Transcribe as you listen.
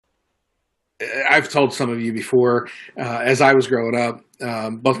I've told some of you before, as I was growing up,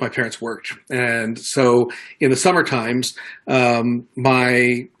 both my parents worked. And so in the summer times,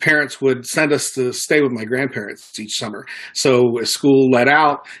 my parents would send us to stay with my grandparents each summer. So as school let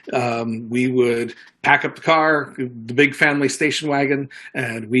out, we would pack up the car, the big family station wagon,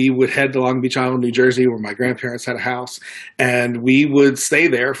 and we would head to Long Beach Island, New Jersey, where my grandparents had a house. And we would stay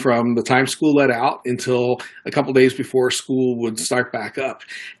there from the time school let out until a couple days before school would start back up.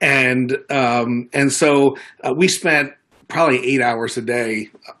 And so we spent probably 8 hours a day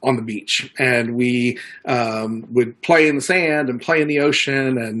on the beach, and we would play in the sand and play in the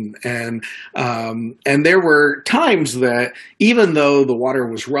ocean, and there were times that even though the water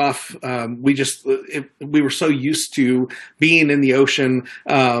was rough, we were so used to being in the ocean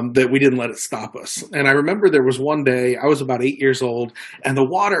that we didn't let it stop us. And I remember there was one day I was about 8 years old, and the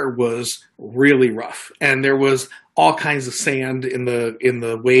water was really rough, and there was all kinds of sand in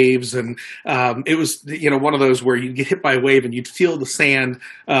the waves, and it was one of those where you get hit by a wave and you'd feel the sand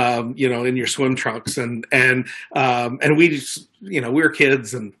in your swim trunks, and we just we were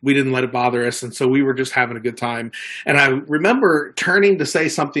kids and we didn't let it bother us, and so we were just having a good time. And I remember turning to say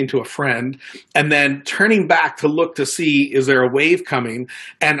something to a friend, and then turning back to look to see, is there a wave coming?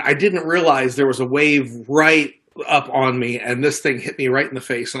 And I didn't realize there was a wave right up on me, and this thing hit me right in the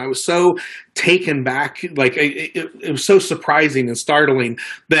face, and I was so taken back, like it was so surprising and startling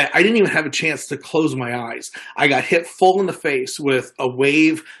that I didn't even have a chance to close my eyes. I got hit full in the face with a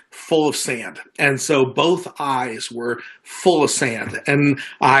wave full of sand, and so both eyes were full of sand, and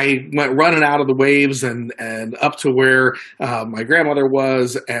I went running out of the waves and up to where my grandmother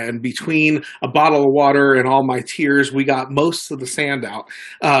was, and between a bottle of water and all my tears, we got most of the sand out,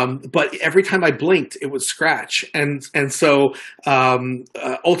 but every time I blinked it would scratch, and so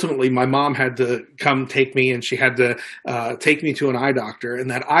ultimately my mom had to come take me, and she had to take me to an eye doctor, and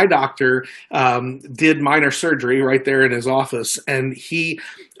that eye doctor did minor surgery right there in his office, and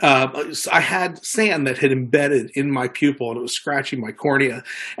I had sand that had embedded in my pupil, and it was scratching my cornea,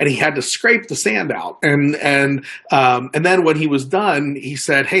 and he had to scrape the sand out. And then when he was done, he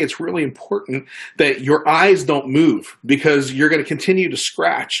said, "Hey, it's really important that your eyes don't move because you're going to continue to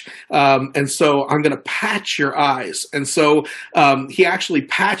scratch. And so I'm going to patch your eyes." And so he actually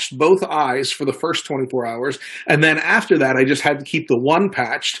patched both eyes for the first 24 hours. And then after that, I just had to keep the one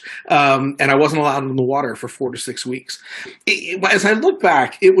patched, and I wasn't allowed in the water for 4 to 6 weeks. As I look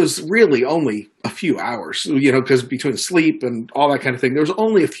back, it was really only a few hours, because between sleep and all that kind of thing, there was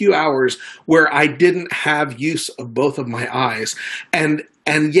only a few hours where I didn't have use of both of my eyes. And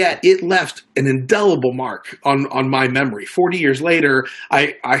yet it left an indelible mark on my memory. 40 years later,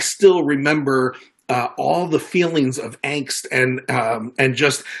 I still remember all the feelings of angst and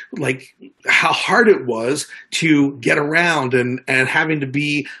just like how hard it was to get around and having to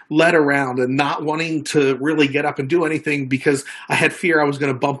be led around and not wanting to really get up and do anything because I had fear I was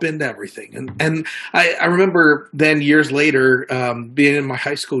going to bump into everything. And I remember then years later being in my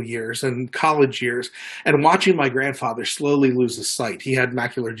high school years and college years and watching my grandfather slowly lose his sight. He had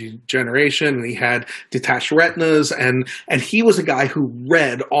macular degeneration and he had detached retinas, and he was a guy who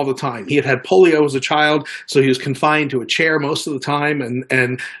read all the time. He had polio as a child, so he was confined to a chair most of the time,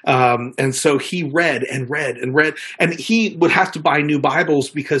 and so he read and read and read, and he would have to buy new Bibles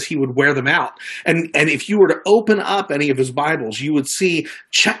because he would wear them out. And if you were to open up any of his Bibles, you would see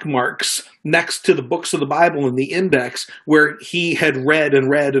check marks next to the books of the Bible in the index where he had read and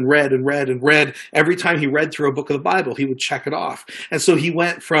read and read and read and read. Every time he read through a book of the Bible, he would check it off. And so he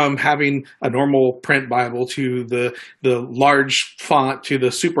went from having a normal print Bible to the large font to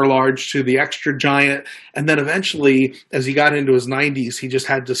the super large to the extra giant. And then eventually, as he got into his 90s, he just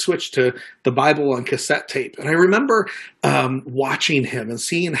had to switch to the Bible on cassette tape. And I remember watching him and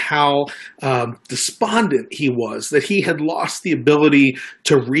seeing how despondent he was, that he had lost the ability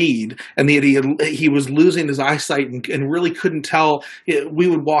to read, and that he was losing his eyesight and really couldn't tell. We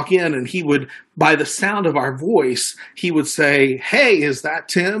would walk in and he would, by the sound of our voice, he would say, "Hey, is that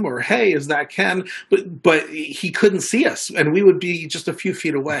Tim?" or "Hey, is that Ken?" But he couldn't see us, and we would be just a few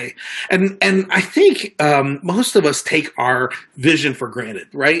feet away. And I think most of us take our vision for granted,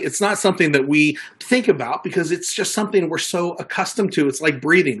 right? It's not something that we think about because it's just something we're so accustomed to. It's like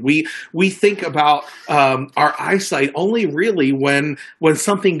breathing. We think about our eyesight only really when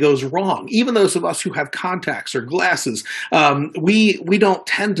something goes wrong. Even those of us who have contacts or glasses, we don't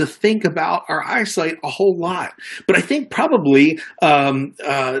tend to think about our our eyesight a whole lot. But I think probably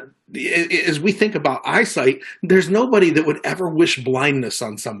as we think about eyesight, there's nobody that would ever wish blindness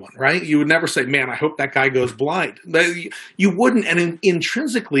on someone, right? You would never say, man, I hope that guy goes blind. You wouldn't. And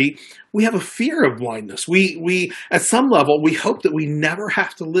intrinsically, we have a fear of blindness. We at some level, we hope that we never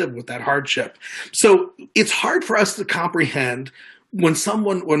have to live with that hardship. So it's hard for us to comprehend when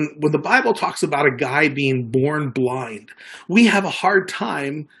the Bible talks about a guy being born blind. We have a hard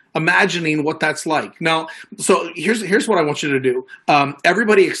time imagining what that's like. Now, so here's what I want you to do.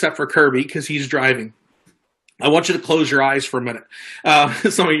 Everybody except for Kirby, because he's driving. I want you to close your eyes for a minute.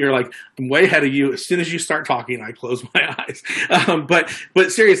 Some of you are like, I'm way ahead of you. As soon as you start talking, I close my eyes.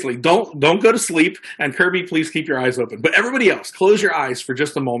 But seriously, don't go to sleep. And Kirby, please keep your eyes open. But everybody else, close your eyes for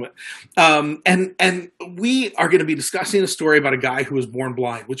just a moment. And we are going to be discussing a story about a guy who was born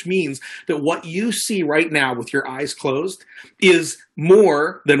blind, which means that what you see right now with your eyes closed is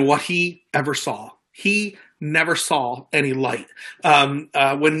more than what he ever saw. He never saw any light.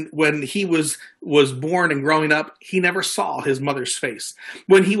 When he was born and growing up, he never saw his mother's face.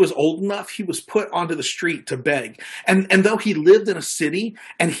 When he was old enough, he was put onto the street to beg. And though he lived in a city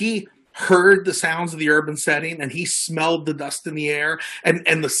and he heard the sounds of the urban setting and he smelled the dust in the air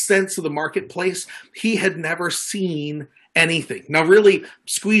and the sense of the marketplace, he had never seen anything. Now really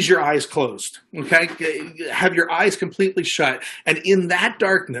squeeze your eyes closed, okay? Have your eyes completely shut. And in that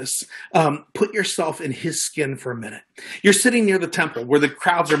darkness, put yourself in his skin for a minute. You're sitting near the temple where the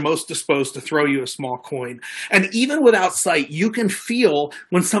crowds are most disposed to throw you a small coin. And even without sight, you can feel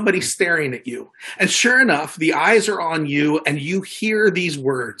when somebody's staring at you. And sure enough, the eyes are on you and you hear these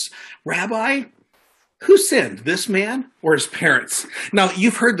words, Rabbi, who sinned, this man or his parents? Now,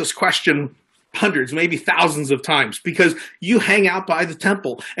 you've heard this question hundreds, maybe thousands of times because you hang out by the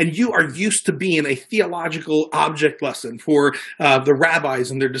temple and you are used to being a theological object lesson for the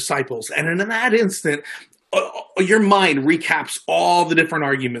rabbis and their disciples. And in that instant, your mind recaps all the different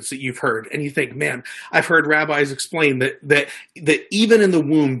arguments that you've heard. And you think, man, I've heard rabbis explain that even in the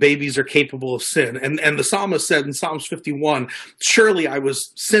womb, babies are capable of sin. And the psalmist said in Psalms 51, surely I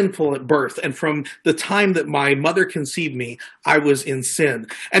was sinful at birth. And from the time that my mother conceived me, I was in sin.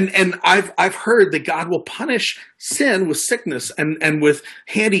 And I've heard that God will punish sin with sickness and with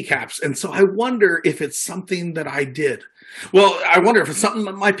handicaps. And so I wonder if it's something that I did. Well, I wonder if it's something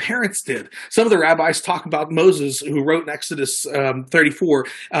that my parents did. Some of the rabbis talk about Moses, who wrote in Exodus 34,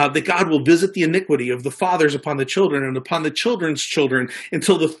 that God will visit the iniquity of the fathers upon the children and upon the children's children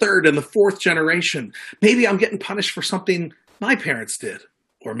until the third and the fourth generation. Maybe I'm getting punished for something my parents did,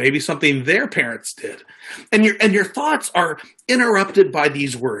 or maybe something their parents did. And your thoughts are interrupted by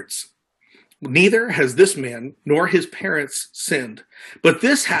these words. Neither has this man nor his parents sinned. But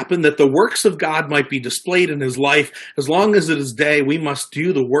this happened that the works of God might be displayed in his life. As long as it is day, we must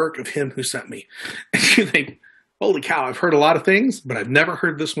do the work of him who sent me. And you think, holy cow, I've heard a lot of things, but I've never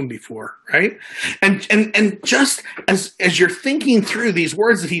heard this one before, right? And just as you're thinking through these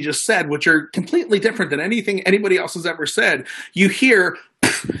words that he just said, which are completely different than anything anybody else has ever said, you hear,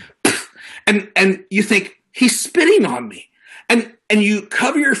 and you think, he's spitting on me. And you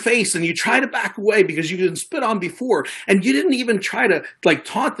cover your face and you try to back away because you've been spit on before. And you didn't even try to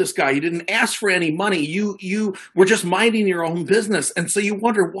taunt this guy. You didn't ask for any money. You were just minding your own business. And so you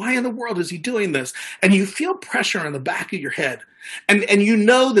wonder, why in the world is he doing this? And you feel pressure on the back of your head. And you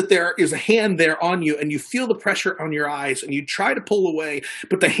know that there is a hand there on you and you feel the pressure on your eyes and you try to pull away,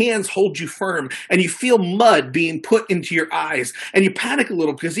 but the hands hold you firm and you feel mud being put into your eyes and you panic a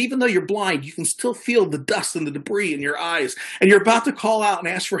little because even though you're blind, you can still feel the dust and the debris in your eyes and you're about to call out and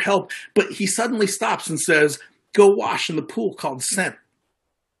ask for help, but he suddenly stops and says, go wash in the pool called Sin.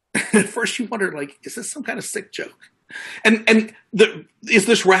 At first you wonder, is this some kind of sick joke? Is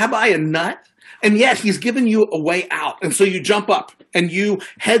this rabbi a nut? And yet he's given you a way out. And so you jump up and you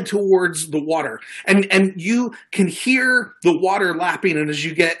head towards the water and you can hear the water lapping. And as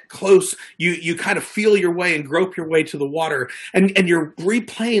you get close, you kind of feel your way and grope your way to the water and you're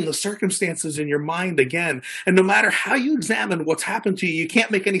replaying the circumstances in your mind again. And no matter how you examine what's happened to you, you can't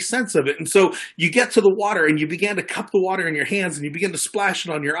make any sense of it. And so you get to the water and you begin to cup the water in your hands and you begin to splash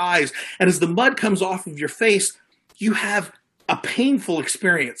it on your eyes. And as the mud comes off of your face, you have a painful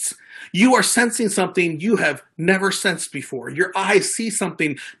experience. You are sensing something you have never sensed before. Your eyes see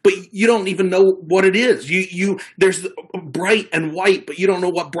something, but you don't even know what it is. There's bright and white, but you don't know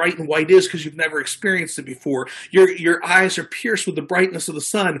what bright and white is because you've never experienced it before. Your eyes are pierced with the brightness of the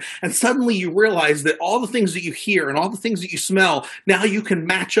sun, and suddenly you realize that all the things that you hear and all the things that you smell, now you can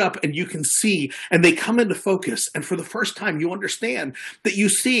match up and you can see, and they come into focus. And for the first time, you understand that you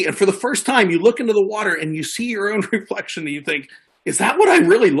see, and for the first time, you look into the water and you see your own reflection, and you think, is that what I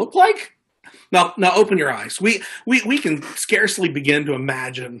really look like? Now open your eyes. We can scarcely begin to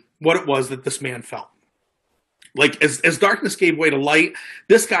imagine what it was that this man felt. Like as darkness gave way to light,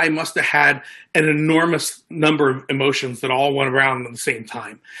 this guy must have had an enormous number of emotions that all went around at the same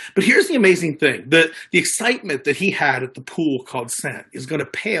time. But here's the amazing thing. The excitement that he had at the pool called Scent is going to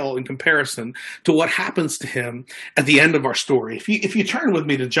pale in comparison to what happens to him at the end of our story. If you turn with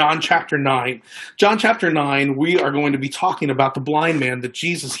me to John chapter 9, we are going to be talking about the blind man that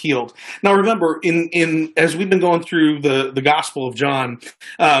Jesus healed. Now remember, in as we've been going through the Gospel of John,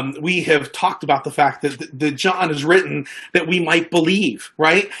 we have talked about the fact that John is written that we might believe,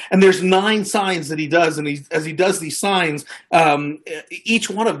 right? And there's 9 signs that he does, and as he does these signs, each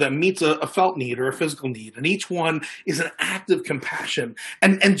one of them meets a felt need or a physical need, and each one is an act of compassion.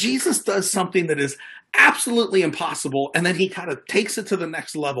 And Jesus does something that is absolutely impossible, and then he kind of takes it to the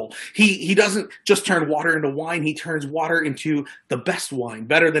next level. He doesn't just turn water into wine, he turns water into the best wine,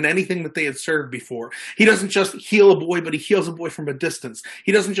 better than anything that they had served before. He doesn't just heal a boy, but he heals a boy from a distance.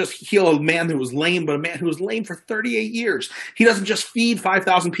 He doesn't just heal a man who was lame, but a man who was lame for 38 years. He doesn't just feed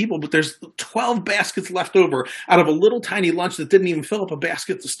 5,000 people, but there's 12 baskets left over out of a little tiny lunch that didn't even fill up a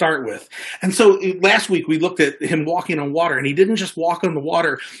basket to start with. And so last week we looked at him walking on water, and he didn't just walk on the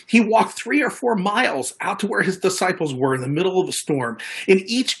water, he walked 3 or 4 miles out to where his disciples were in the middle of a storm. In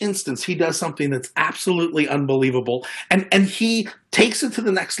each instance, he does something that's absolutely unbelievable. And he takes it to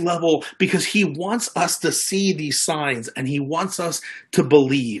the next level because he wants us to see these signs and he wants us to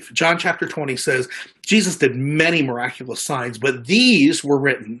believe. John chapter 20 says, Jesus did many miraculous signs, but these were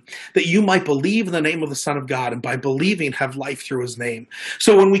written that you might believe in the name of the Son of God, and by believing have life through his name.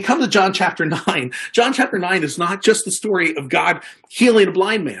 So when we come to John chapter 9, John chapter 9 is not just the story of God healing a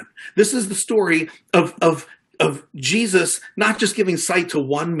blind man. This is the story of Jesus not just giving sight to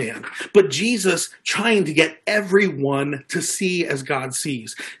one man, but Jesus trying to get everyone to see as God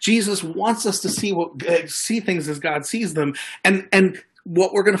sees. Jesus wants us to see things as God sees them, and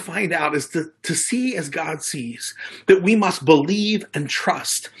what we're going to find out is to see as God sees, that we must believe and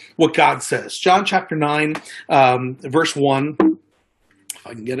trust what God says. John chapter 9, verse 1, if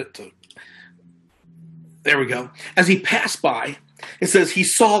I can get it to, there we go. As he passed by, it says he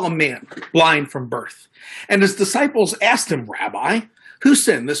saw a man blind from birth. And his disciples asked him, Rabbi, who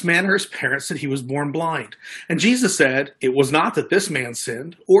sinned, this man or his parents, that he was born blind? And Jesus said, it was not that this man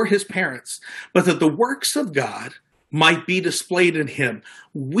sinned or his parents, but that the works of God might be displayed in him.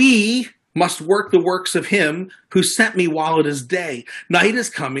 We must work the works of him who sent me while it is day. Night is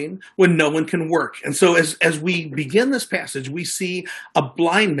coming when no one can work. And so as we begin this passage, we see a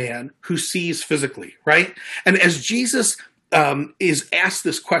blind man who sees physically, right? And as Jesus is asked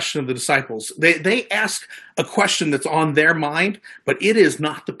this question of the disciples, they ask a question that's on their mind, but it is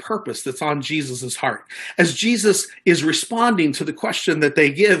not the purpose that's on Jesus's heart. As Jesus is responding to the question that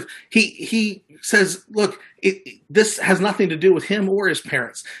they give, he says, look, this has nothing to do with him or his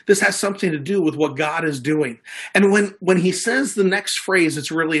parents. This has something to do with what God is doing. And when he says the next phrase,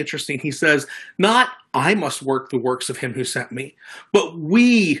 it's really interesting. He says, not I must work the works of him who sent me, but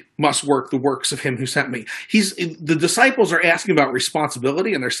we must work the works of him who sent me. The disciples are asking about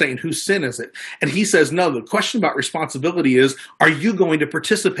responsibility, and they're saying, whose sin is it? And he says, no, the question about responsibility is, are you going to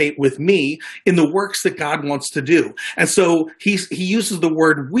participate with me in the works that God wants to do? And so he uses the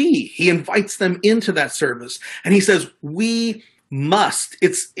word we. He invites them into that service. And he says, we must.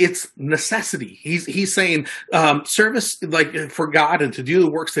 It's necessity. He's saying service, like for God, and to do the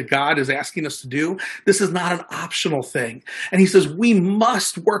works that God is asking us to do, this is not an optional thing. And he says we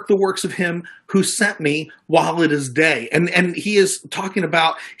must work the works of him who sent me while it is day. And he is talking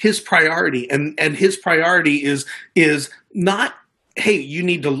about his priority, and his priority is not, hey, you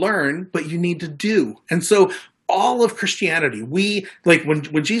need to learn, but you need to do. And so all of Christianity, we, like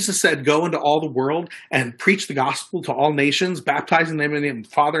when Jesus said, go into all the world and preach the gospel to all nations, baptizing them in the name of the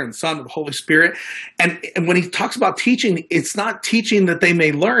Father and Son and the Holy Spirit. And when he talks about teaching, it's not teaching that they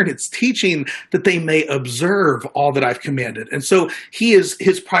may learn, it's teaching that they may observe all that I've commanded. And so his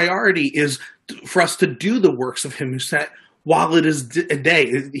priority is for us to do the works of him who sent while it is a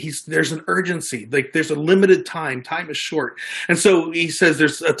day. There's an urgency, like there's a limited time is short. And so he says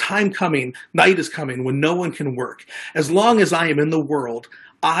there's a time coming, night is coming when no one can work. As long as I am in the world,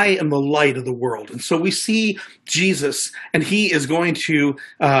 I am the light of the world. And so we see Jesus, and he is going to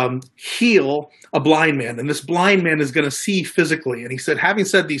heal a blind man. And this blind man is going to see physically. And he said, having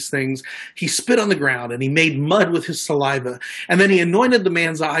said these things, he spit on the ground and he made mud with his saliva. And then he anointed the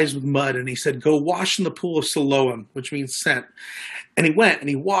man's eyes with mud. And he said, go wash in the pool of Siloam, which means sent. And he went and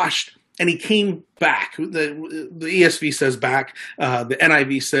he washed, and he came back. The ESV says back. The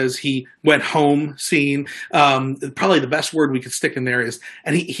NIV says he went home seeing. Probably the best word we could stick in there is,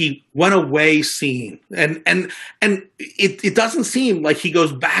 and he went away seeing. And it doesn't seem like he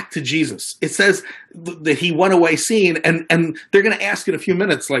goes back to Jesus. It says that he went away seeing, and they're going to ask in a few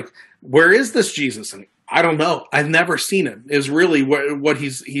minutes, like, where is this Jesus? And I don't know. I've never seen him, is really what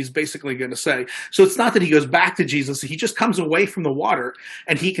he's basically going to say. So it's not that he goes back to Jesus. He just comes away from the water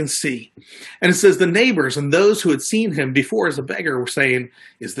and he can see. And it says the neighbors and those who had seen him before as a beggar were saying,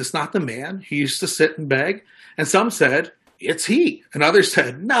 is this not the man who used to sit and beg? And some said, it's he. And others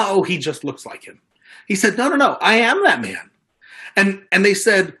said, no, he just looks like him. He said, no, I am that man. And they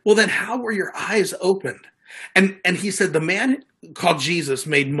said, well, then how were your eyes opened? And he said, the man called Jesus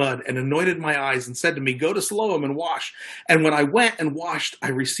made mud and anointed my eyes and said to me, go to Siloam and wash. And when I went and washed, I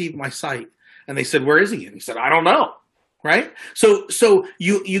received my sight. And they said, where is he? And he said, I don't know. Right? So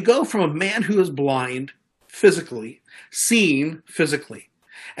you go from a man who is blind physically, seeing physically.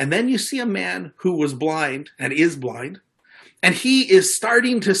 And then you see a man who was blind and is blind. And he is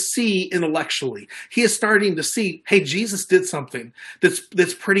starting to see intellectually. He is starting to see, hey, Jesus did something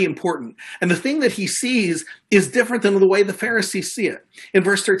that's pretty important. And the thing that he sees is different than the way the Pharisees see it. In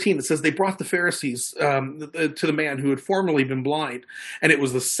verse 13, it says, they brought the Pharisees to the man who had formerly been blind. And it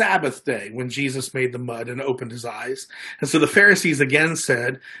was the Sabbath day when Jesus made the mud and opened his eyes. And so the Pharisees again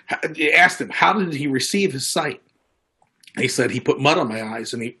asked him, how did he receive his sight? He said, he put mud on my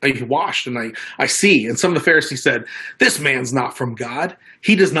eyes and he washed and I see. And some of the Pharisees said, this man's not from God.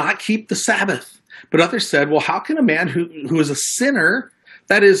 He does not keep the Sabbath. But others said, well, how can a man who is a sinner,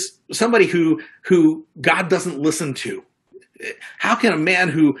 that is somebody who God doesn't listen to, how can a man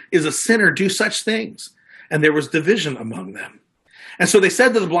who is a sinner do such things? And there was division among them. And so they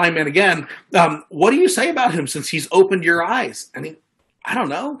said to the blind man again, what do you say about him since he's opened your eyes? I don't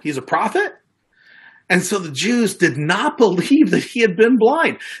know. He's a prophet. And so the Jews did not believe that he had been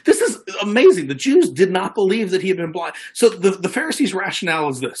blind. This is amazing. The Jews did not believe that he had been blind. So the Pharisees' rationale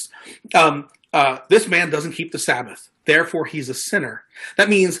is this. This man doesn't keep the Sabbath. Therefore, he's a sinner. That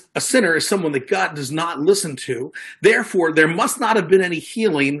means a sinner is someone that God does not listen to. Therefore, there must not have been any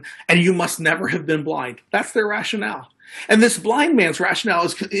healing, and you must never have been blind. That's their rationale. And this blind man's rationale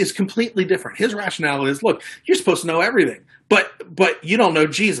is completely different. His rationale is, look, you're supposed to know everything, but you don't know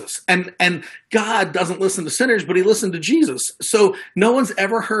Jesus. And God doesn't listen to sinners, but he listened to Jesus. So no one's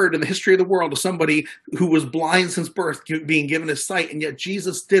ever heard in the history of the world of somebody who was blind since birth being given his sight, and yet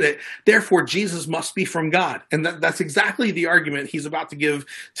Jesus did it. Therefore, Jesus must be from God. And that's exactly the argument he's about to give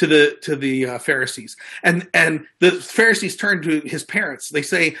to the Pharisees. And the Pharisees turn to his parents. They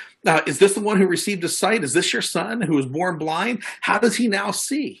say, is this the one who received his sight? Is this your son who was born blind? How does he now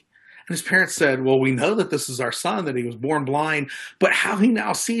see? And his parents said, well, we know that this is our son, that he was born blind, but how he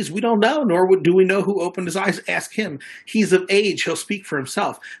now sees, we don't know, nor do we know who opened his eyes. Ask him. He's of age. He'll speak for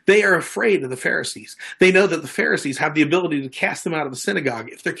himself. They are afraid of the Pharisees. They know that the Pharisees have the ability to cast them out of the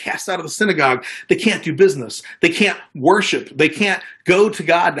synagogue. If they're cast out of the synagogue, they can't do business. They can't worship. They can't go to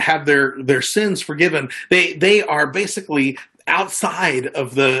God to have their sins forgiven. They are basically outside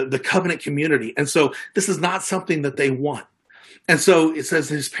of the covenant community. And so this is not something that they want. And so it says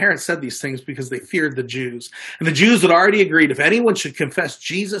his parents said these things because they feared the Jews. And the Jews had already agreed if anyone should confess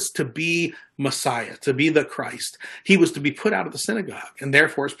Jesus to be Messiah, to be the Christ, he was to be put out of the synagogue. And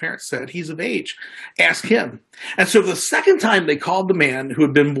therefore his parents said, he's of age. Ask him. And so the second time they called the man who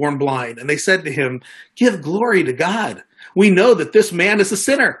had been born blind, and they said to him, give glory to God. We know that this man is a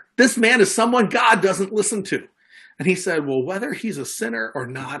sinner. This man is someone God doesn't listen to. And he said, well, whether he's a sinner or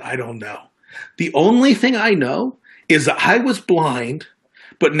not, I don't know. The only thing I know is that I was blind,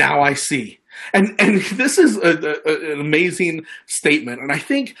 but now I see. And this is an amazing statement. And I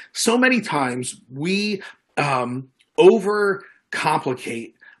think so many times we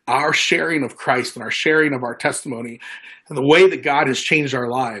overcomplicate our sharing of Christ and our sharing of our testimony and the way that God has changed our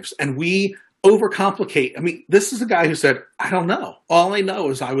lives. And we overcomplicate. I mean, this is a guy who said, I don't know. All I know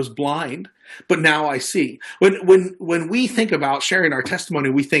is I was blind, but now I see. When we think about sharing our testimony,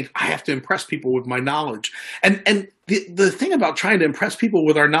 we think, I have to impress people with my knowledge. And the thing about trying to impress people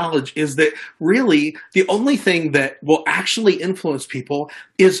with our knowledge is that really the only thing that will actually influence people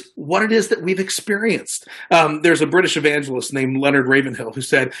is what it is that we've experienced. There's a British evangelist named Leonard Ravenhill who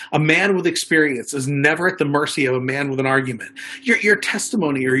said, a man with experience is never at the mercy of a man with an argument. Your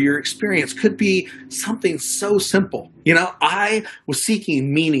testimony or your experience could be something so simple. You know, I was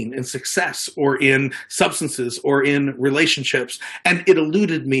seeking meaning and success or in substances or in relationships, and it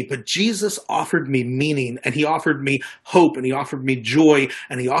eluded me. But Jesus offered me meaning, and he offered me hope, and he offered me joy,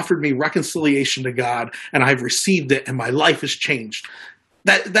 and he offered me reconciliation to God, and I've received it, and my life has changed.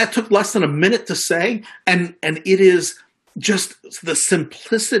 That took less than a minute to say, and it is just the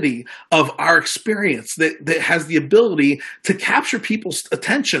simplicity of our experience that has the ability to capture people's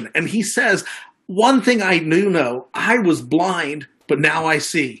attention. And he says, one thing I do know, I was blind, but now I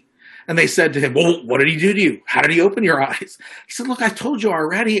see. And they said to him, well, what did he do to you? How did he open your eyes? He said, look, I told you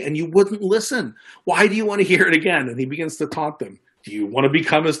already, and you wouldn't listen. Why do you want to hear it again? And he begins to taunt them. Do you want to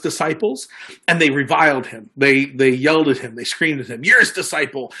become his disciples? And they reviled him. They yelled at him. They screamed at him, you're his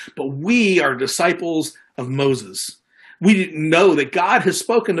disciple, but we are disciples of Moses. We didn't know that God has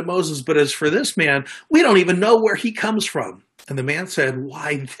spoken to Moses, but as for this man, we don't even know where he comes from. And the man said,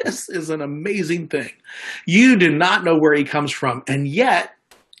 why, this is an amazing thing. You do not know where he comes from, and yet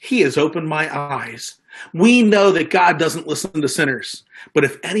he has opened my eyes. We know that God doesn't listen to sinners, but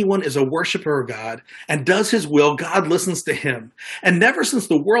if anyone is a worshiper of God and does his will, God listens to him. And never since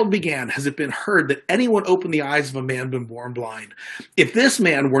the world began has it been heard that anyone opened the eyes of a man been born blind. If this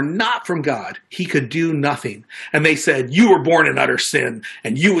man were not from God, he could do nothing. And they said, you were born in utter sin,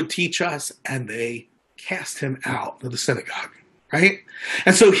 and you would teach us. And they cast him out of the synagogue. Right?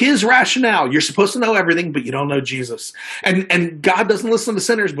 And so his rationale, you're supposed to know everything, but you don't know Jesus. And God doesn't listen to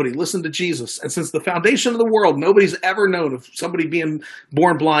sinners, but he listened to Jesus. And since the foundation of the world, nobody's ever known of somebody being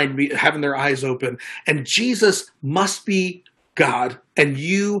born blind, having their eyes open. And Jesus must be God, and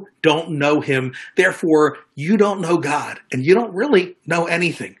you don't know him. Therefore, you don't know God, and you don't really know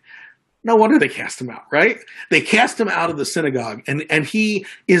anything. No wonder they cast him out, right? They cast him out of the synagogue, and he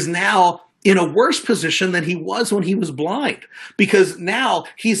is now in a worse position than he was when he was blind, because now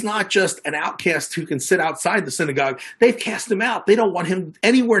he's not just an outcast who can sit outside the synagogue. They've cast him out. They don't want him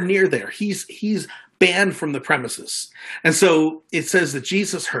anywhere near there. He's banned from the premises. And so it says that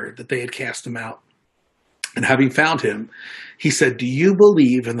Jesus heard that they had cast him out. And having found him, he said, do you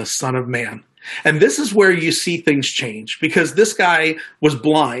believe in the Son of Man? And this is where you see things change, because this guy was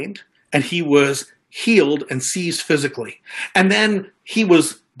blind and he was healed and sees physically. And then he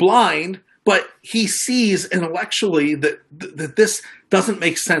was blind, but he sees intellectually that this doesn't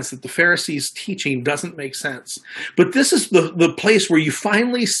make sense, that the Pharisees' teaching doesn't make sense. But this is the place where you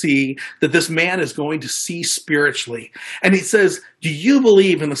finally see that this man is going to see spiritually. And he says, do you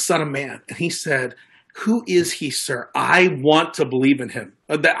believe in the Son of Man? And he said, who is he, sir? I want to believe in him.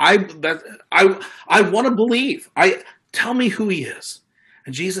 I want to believe. Tell me who he is.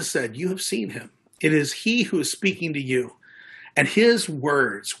 And Jesus said, you have seen him. It is he who is speaking to you. And his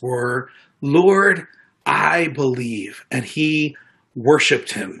words were, Lord, I believe. And he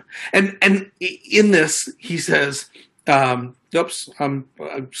worshiped him. And in this, he says, I'm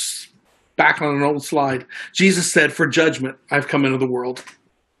back on an old slide. Jesus said, for judgment, I've come into the world,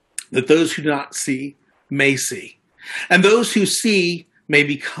 that those who do not see may see, and those who see may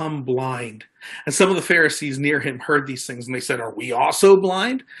become blind. And some of the Pharisees near him heard these things, and they said, are we also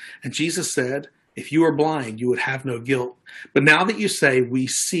blind? And Jesus said, if you were blind, you would have no guilt. But now that you say we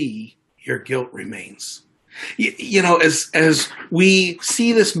see, your guilt remains. You know, as we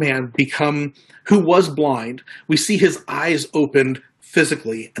see this man become, who was blind, we see his eyes opened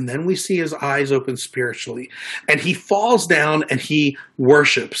physically, and then we see his eyes open spiritually. And he falls down and he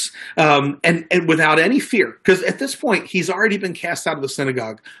worships, and without any fear. Because at this point, he's already been cast out of the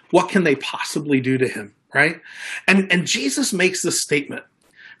synagogue. What can they possibly do to him, right? And Jesus makes this statement.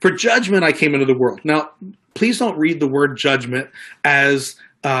 For judgment, I came into the world. Now, please don't read the word judgment as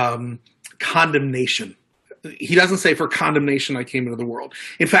condemnation. He doesn't say for condemnation I came into the world.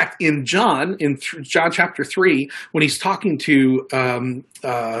 In fact, in John chapter 3, when he's talking to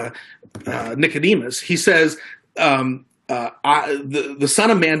Nicodemus, he says, the Son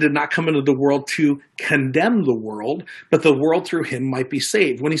of Man did not come into the world to condemn the world, but the world through him might be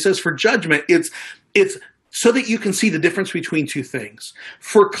saved. When he says for judgment, it's so that you can see the difference between two things.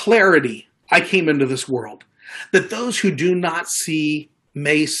 For clarity, I came into this world, that those who do not see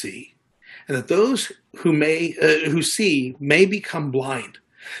may see, and that those who see may become blind.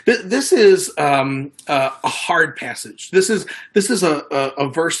 This is a hard passage. This is a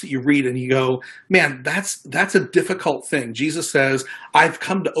verse that you read and you go, man, that's a difficult thing. Jesus says, I've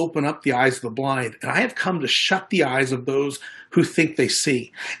come to open up the eyes of the blind, and I have come to shut the eyes of those who think they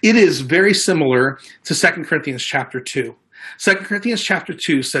see. It is very similar to 2 Corinthians chapter 2. 2 Corinthians chapter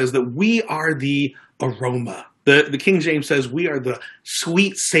 2 says that we are the aroma. The King James says we are the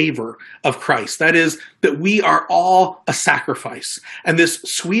sweet savor of Christ. That is, that we are all a sacrifice. And this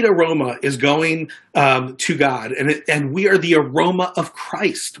sweet aroma is going to God. And we are the aroma of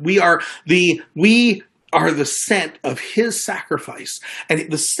Christ. We are the scent of his sacrifice.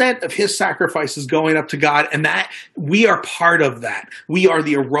 And the scent of his sacrifice is going up to God. And that we are part of that. We are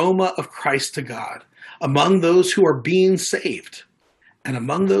the aroma of Christ to God among those who are being saved. and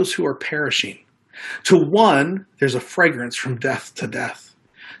among those who are perishing. To one, there's a fragrance from death to death.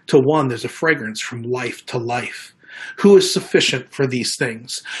 To one, there's a fragrance from life to life. Who is sufficient for these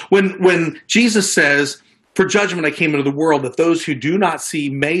things? When Jesus says, for judgment I came into the world, that those who do not see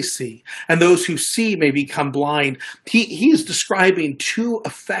may see, and those who see may become blind, he's describing two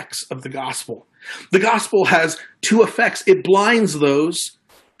effects of the gospel. The gospel has two effects. It blinds those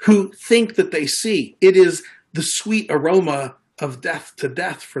who think that they see. It is the sweet aroma of death to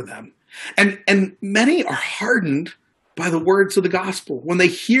death for them. And many are hardened by the words of the gospel. When they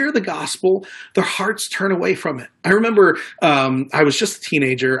hear the gospel, their hearts turn away from it. I remember I was just a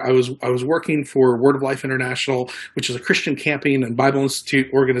teenager. I was working for Word of Life International, which is a Christian camping and Bible Institute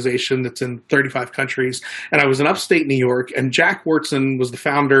organization that's in 35 countries. And I was in upstate New York, and Jack Wyrtzen was the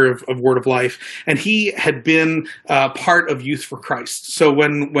founder of Word of Life, and he had been part of Youth for Christ. So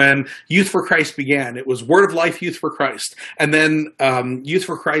when Youth for Christ began, it was Word of Life, Youth for Christ. And then Youth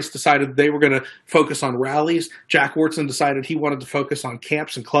for Christ decided they were going to focus on rallies. Jack Wyrtzen decided he wanted to focus on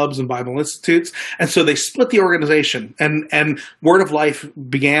camps and clubs and Bible institutes. And so they split the organization, and Word of Life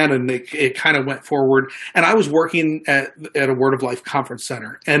began, and it kind of went forward. And I was working at a Word of Life conference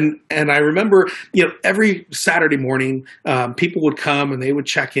center. And I remember, every Saturday morning, people would come and they would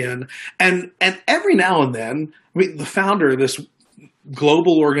check in. And every now and then, the founder of this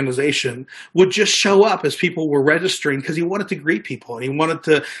global organization would just show up as people were registering, because he wanted to greet people and he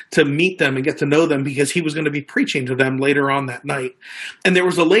wanted to meet them and get to know them, because he was going to be preaching to them later on that night. And there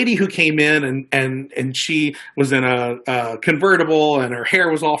was a lady who came in, and she was in a convertible, and her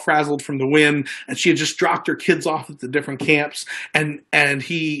hair was all frazzled from the wind, and she had just dropped her kids off at the different camps. And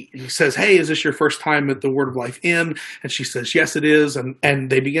he says, "Hey, is this your first time at the Word of Life Inn?" And she says, "Yes, it is." And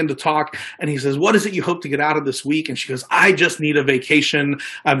they begin to talk, and he says, "What is it you hope to get out of this week?" And she goes, "I just need a vacation.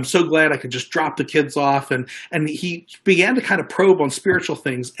 I'm so glad I could just drop the kids off." And he began to kind of probe on spiritual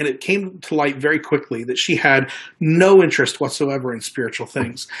things, and it came to light very quickly that she had no interest whatsoever in spiritual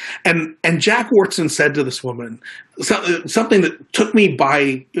things. And Jack Wyrtzen said to this woman something that took me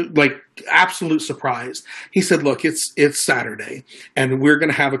by absolute surprise. He said, "Look, it's Saturday, and we're going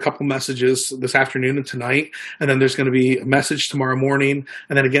to have a couple messages this afternoon and tonight, and then there's going to be a message tomorrow morning,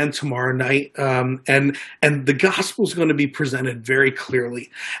 and then again tomorrow night, and the gospel is going to be presented very clearly.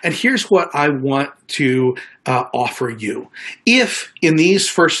 And here's what I want to offer you. If in these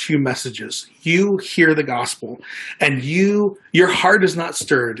first few messages you hear the gospel, and your heart is not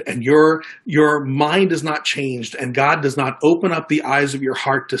stirred, and your mind is not changed, and God does not open up the eyes of your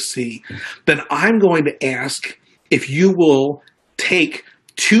heart to see, then I'm going to ask if you will take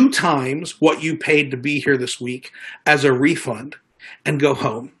 2 times what you paid to be here this week as a refund and go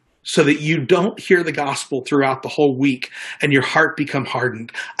home, so that you don't hear the gospel throughout the whole week and your heart become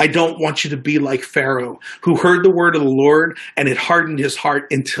hardened. I don't want you to be like Pharaoh, who heard the word of the Lord and it hardened his heart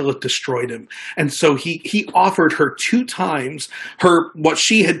until it destroyed him." And so he offered her 2 times what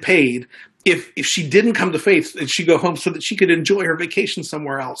she had paid if she didn't come to faith, and she'd go home, so that she could enjoy her vacation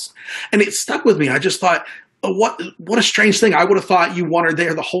somewhere else. And it stuck with me. I just thought, what a strange thing. I would have thought you want her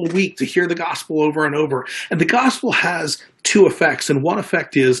there the whole week to hear the gospel over and over. And the gospel has 2 effects. And one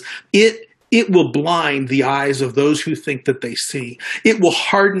effect is it will blind the eyes of those who think that they see. It will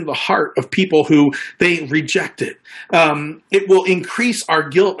harden the heart of people who they reject it. It will increase our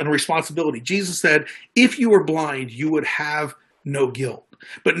guilt and responsibility. Jesus said, if you were blind, you would have no guilt.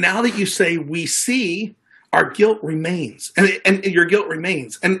 But now that you say we see, our guilt remains, and your guilt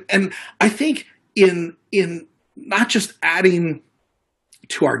remains. And I think in not just adding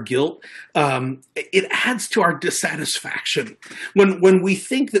to our guilt, it adds to our dissatisfaction. When we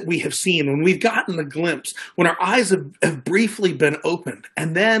think that we have seen, when we've gotten a glimpse, when our eyes have briefly been opened,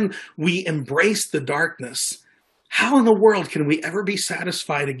 and then we embrace the darkness, how in the world can we ever be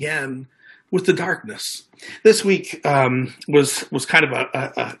satisfied again with the darkness? This week was kind of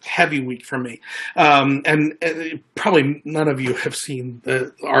a heavy week for me, and probably none of you have seen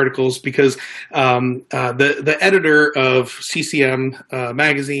the articles, because the editor of CCM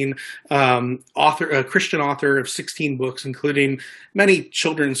magazine, a Christian author of 16 books, including many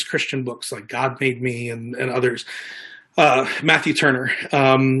children's Christian books like God Made Me and others, Matthew Turner,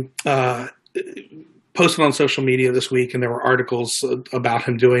 posted on social media this week, and there were articles about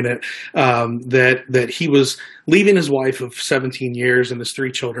him doing it, that he was leaving his wife of 17 years and his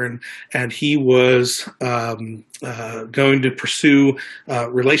 3 children, and he was going to pursue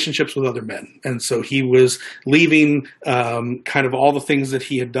relationships with other men. And so he was leaving kind of all the things that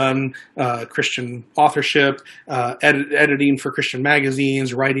he had done, Christian authorship, editing for Christian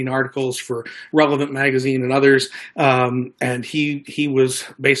magazines, writing articles for Relevant Magazine and others, and he was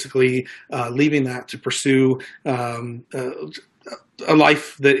basically leaving that to pursue a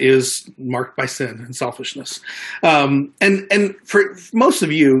life that is marked by sin and selfishness. And for most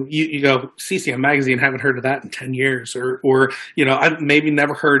of you, you go, CCM Magazine, haven't heard of that in 10 years, or I've maybe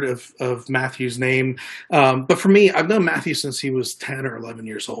never heard of Matthew's name. But for me, I've known Matthew since he was 10 or 11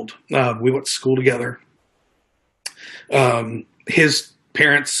 years old. We went to school together. His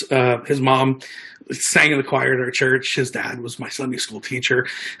parents, his mom sang in the choir at our church. His dad was my Sunday school teacher.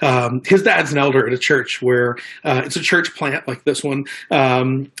 His dad's an elder at a church where it's a church plant like this one.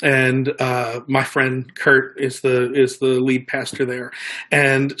 And my friend Kurt is the lead pastor there.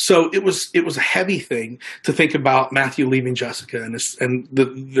 And so it was a heavy thing to think about Matthew leaving Jessica and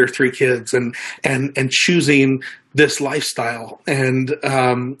their three kids and choosing this lifestyle.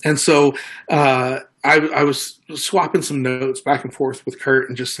 And so I was swapping some notes back and forth with Kurt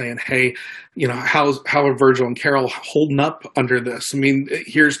and just saying, hey, how are Virgil and Carol holding up under this? I mean,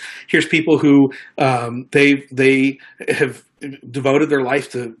 here's people who they have devoted their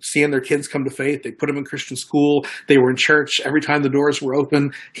life to seeing their kids come to faith. They put them in Christian school. They were in church every time the doors were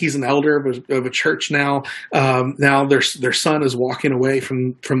open. He's an elder of a church now. Now their son is walking away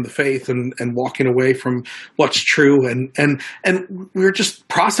from the faith and walking away from what's true. And we were just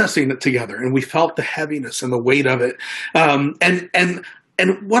processing it together, and we felt the heaviness and the weight of it.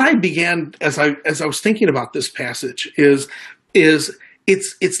 And what I began as I was thinking about this passage is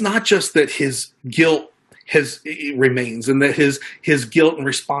it's not just that his guilt remains and that his guilt and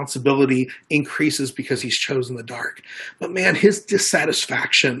responsibility increases because he's chosen the dark. But man, his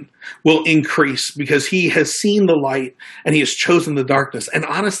dissatisfaction will increase because he has seen the light and he has chosen the darkness. And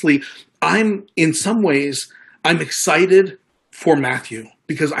honestly, in some ways, I'm excited for Matthew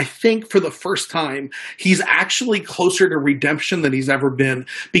because I think for the first time, he's actually closer to redemption than he's ever been.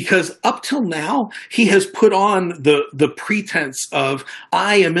 Because up till now, he has put on the pretense of,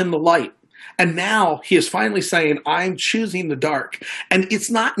 I am in the light. And now he is finally saying, I'm choosing the dark. And it's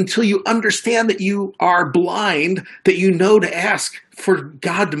not until you understand that you are blind that you know to ask for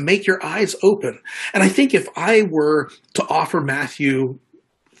God to make your eyes open. And I think if I were to offer Matthew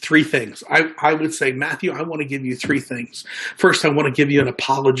three things, I would say, Matthew, I want to give you three things. First, I want to give you an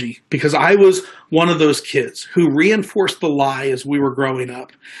apology because I was one of those kids who reinforced the lie as we were growing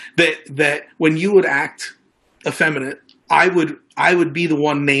up that when you would act effeminate, I would be the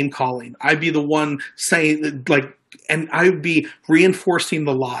one name calling. I'd be the one saying and I would be reinforcing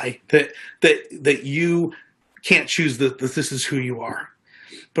the lie that you can't choose that this is who you are.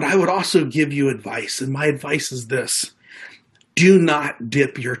 But I would also give you advice, and my advice is this: do not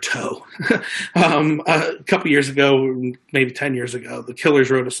dip your toe. A couple years ago, maybe 10 years ago, the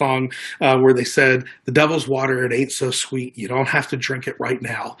Killers wrote a song where they said, the devil's water, it ain't so sweet. You don't have to drink it right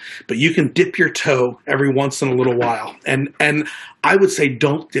now, but you can dip your toe every once in a little while. And I would say,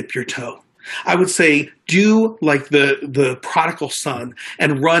 don't dip your toe. I would say do like the prodigal son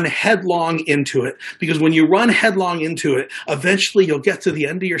and run headlong into it, because when you run headlong into it, eventually you'll get to the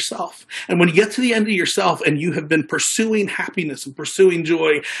end of yourself. And when you get to the end of yourself and you have been pursuing happiness and pursuing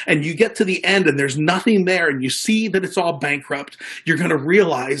joy, and you get to the end and there's nothing there and you see that it's all bankrupt, you're going to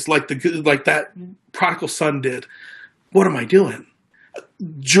realize like that prodigal son did, what am I doing?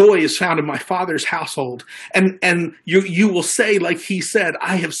 Joy is found in my Father's household. And you will say, like he said,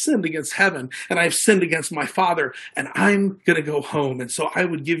 I have sinned against heaven and I have sinned against my Father, and I'm going to go home. And so I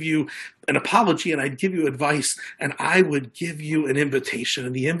would give you an apology, and I'd give you advice, and I would give you an invitation.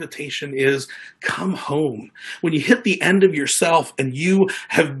 And the invitation is, come home. When you hit the end of yourself and you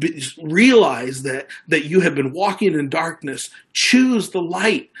have realized that you have been walking in darkness, choose the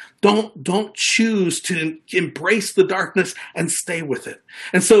light. Don't choose to embrace the darkness and stay with it.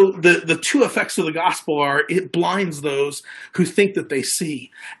 And so the two effects of the gospel are, it blinds those who think that they see,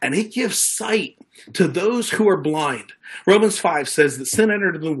 and it gives sight to those who are blind. Romans 5 says that sin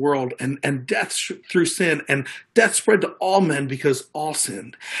entered into the world, and death through sin, and death spread to all men because all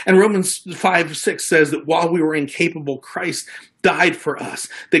sinned. And Romans 5:6 says that while we were incapable, Christ died for us,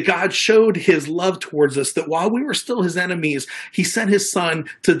 that God showed his love towards us, that while we were still his enemies, he sent his son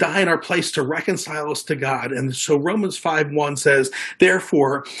to die in our place to reconcile us to God. And so Romans 5:1 says,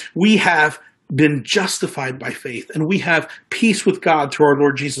 therefore, we have been justified by faith, and we have peace with God through our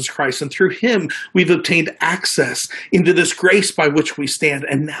Lord Jesus Christ. And through him, we've obtained access into this grace by which we stand.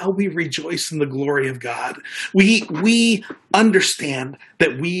 And now we rejoice in the glory of God. We understand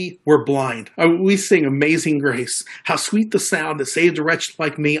that we were blind. We sing Amazing Grace. How sweet the sound that saved a wretch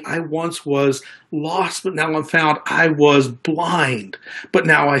like me. I once was lost, but now I'm found. I was blind, but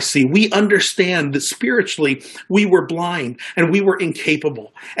now I see. We understand that spiritually we were blind and we were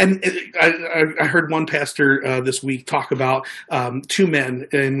incapable. And I heard one pastor this week talk about two men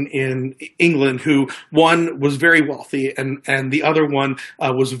in England who one was very wealthy and the other one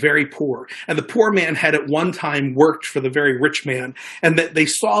was very poor. And the poor man had at one time worked for the very rich man, and that they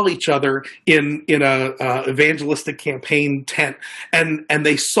saw each other in a evangelistic campaign tent, and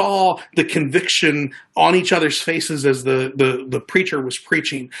they saw the conviction on each other's faces as the preacher was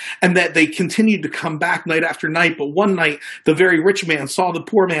preaching, and that they continued to come back night after night. But one night, the very rich man saw the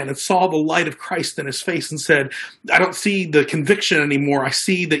poor man and saw the light of Christ in his face and said, I don't see the conviction anymore. I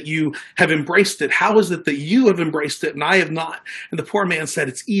see that you have embraced it. How is it that you have embraced it and I have not? And the poor man said,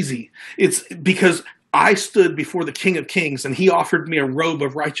 it's easy. It's because I stood before the King of Kings and he offered me a robe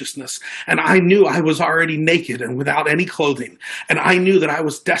of righteousness. And I knew I was already naked and without any clothing. And I knew that I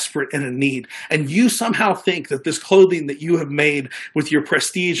was desperate and in need. And you somehow think that this clothing that you have made with your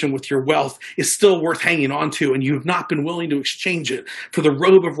prestige and with your wealth is still worth hanging on to. And you have not been willing to exchange it for the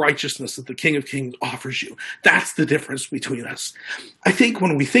robe of righteousness that the King of Kings offers you. That's the difference between us. I think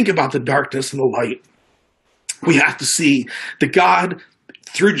when we think about the darkness and the light, we have to see that God,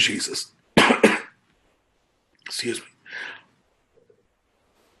 through Jesus, excuse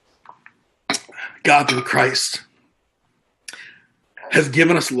me, God through Christ has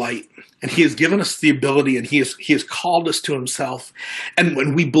given us light, and he has given us the ability, and he has called us to himself. And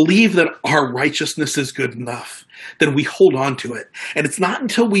when we believe that our righteousness is good enough, then we hold on to it. And it's not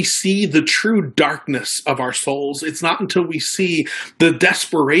until we see the true darkness of our souls, it's not until we see the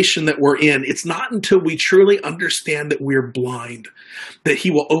desperation that we're in, it's not until we truly understand that we're blind, that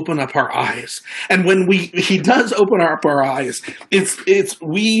he will open up our eyes. And when he does open up our eyes,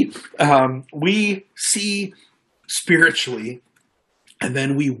 we see spiritually, and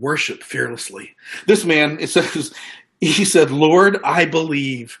then we worship fearlessly. This man, he said, Lord, I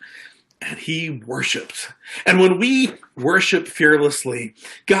believe. And he worshiped. And when we worship fearlessly,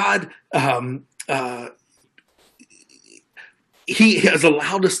 God, he has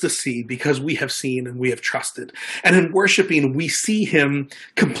allowed us to see because we have seen and we have trusted. And in worshiping, we see him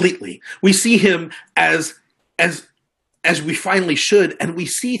completely. We see him as we finally should, and we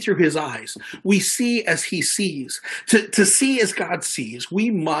see through his eyes. We see as he sees. To see as God sees, we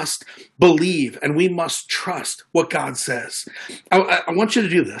must believe and we must trust what God says. I want you to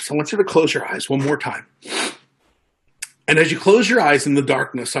do this. I want you to close your eyes one more time. And as you close your eyes in the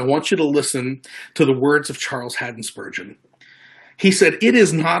darkness, I want you to listen to the words of Charles Haddon Spurgeon. He said, it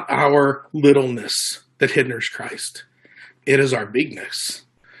is not our littleness that hinders Christ. It is our bigness.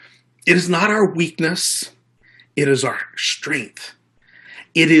 It is not our weakness. It is our strength.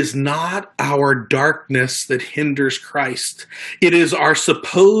 It is not our darkness that hinders Christ. It is our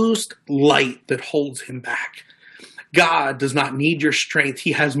supposed light that holds him back. God does not need your strength.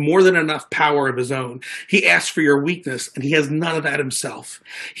 He has more than enough power of his own. He asks for your weakness, and he has none of that himself.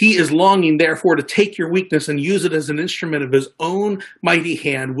 He is longing, therefore, to take your weakness and use it as an instrument of his own mighty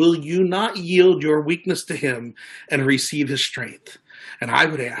hand. Will you not yield your weakness to him and receive his strength? And I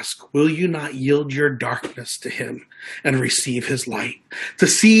would ask, will you not yield your darkness to him and receive his light? To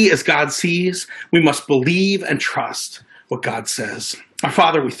see as God sees, we must believe and trust what God says. Our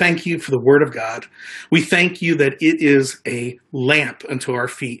Father, we thank you for the word of God. We thank you that it is a lamp unto our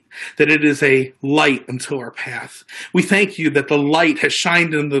feet, that it is a light unto our path. We thank you that the light has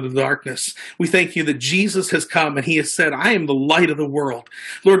shined into the darkness. We thank you that Jesus has come and he has said, I am the light of the world.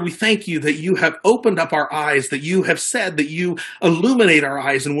 Lord, we thank you that you have opened up our eyes, that you have said that you illuminate our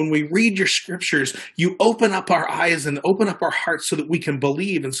eyes. And when we read your scriptures, you open up our eyes and open up our hearts so that we can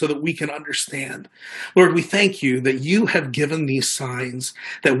believe and so that we can understand. Lord, we thank you that you have given these signs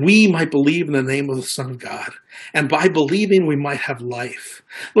that we might believe in the name of the Son of God. And by believing, we might have life.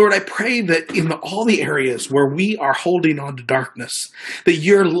 Lord, I pray that in all the areas where we are holding on to darkness, that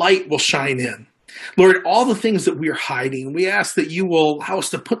your light will shine in. Lord, all the things that we are hiding, we ask that you will allow us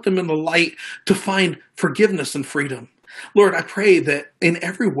to put them in the light to find forgiveness and freedom. Lord, I pray that in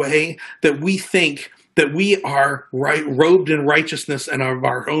every way that we think that we are robed in righteousness and of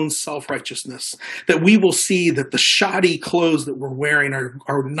our own self-righteousness, that we will see that the shoddy clothes that we're wearing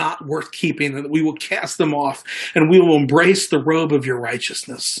are not worth keeping, and that we will cast them off and we will embrace the robe of your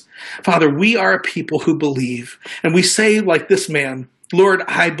righteousness. Father, we are a people who believe, and we say like this man, Lord,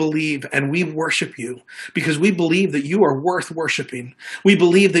 I believe, and we worship you because we believe that you are worth worshiping. We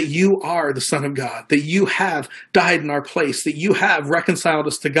believe that you are the Son of God, that you have died in our place, that you have reconciled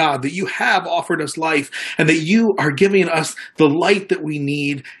us to God, that you have offered us life, and that you are giving us the light that we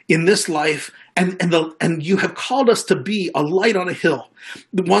need in this life and you have called us to be a light on a hill,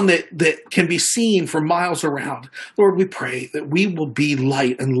 the one that can be seen for miles around. Lord, we pray that we will be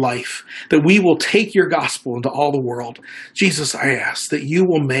light and life, that we will take your gospel into all the world. Jesus, I ask that you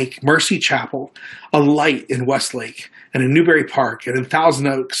will make Mercy Chapel a light in Westlake and in Newbury Park and in Thousand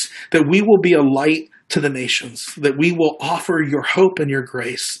Oaks, that we will be a light to the nations, that we will offer your hope and your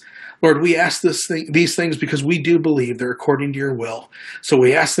grace. Lord, we ask these things because we do believe they're according to your will. So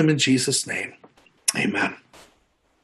we ask them in Jesus' name. Amen.